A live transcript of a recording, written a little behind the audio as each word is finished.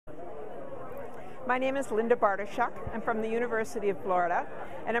My name is Linda Bartoshuk. I'm from the University of Florida,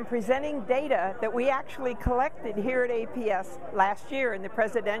 and I'm presenting data that we actually collected here at APS last year in the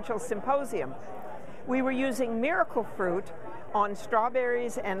Presidential Symposium. We were using miracle fruit on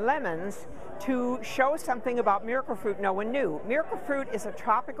strawberries and lemons to show something about miracle fruit no one knew. Miracle fruit is a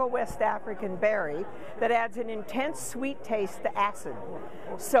tropical West African berry that adds an intense sweet taste to acid.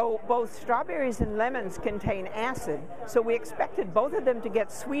 So both strawberries and lemons contain acid, so we expected both of them to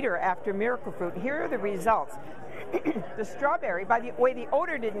get sweeter after miracle fruit. Here are the results. The strawberry, by the way, the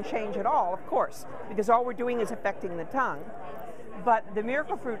odor didn't change at all, of course, because all we're doing is affecting the tongue. But the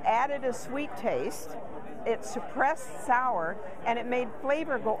miracle fruit added a sweet taste, it suppressed sour, and it made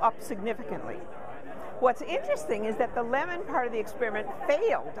flavor go up significantly. What's interesting is that the lemon part of the experiment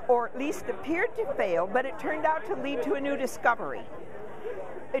failed, or at least appeared to fail, but it turned out to lead to a new discovery.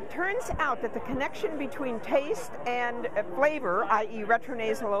 It turns out that the connection between taste and flavor, i.e.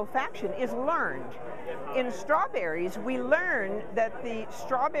 retronasal olfaction, is learned. In strawberries, we learn that the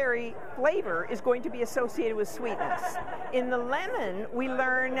strawberry flavor is going to be associated with sweetness. In the lemon, we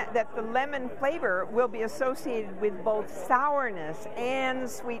learn that the lemon flavor will be associated with both sourness and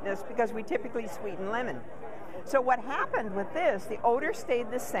sweetness because we typically sweeten lemon. So what happened with this, the odor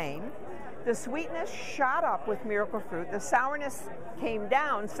stayed the same. The sweetness shot up with miracle fruit. The sourness came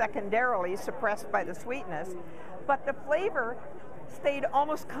down secondarily, suppressed by the sweetness, but the flavor stayed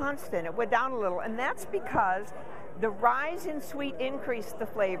almost constant. It went down a little, and that's because the rise in sweet increased the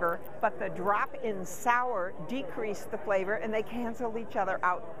flavor, but the drop in sour decreased the flavor, and they canceled each other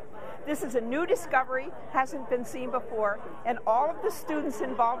out. This is a new discovery, hasn't been seen before, and all of the students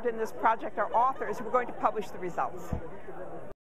involved in this project are authors. We're going to publish the results.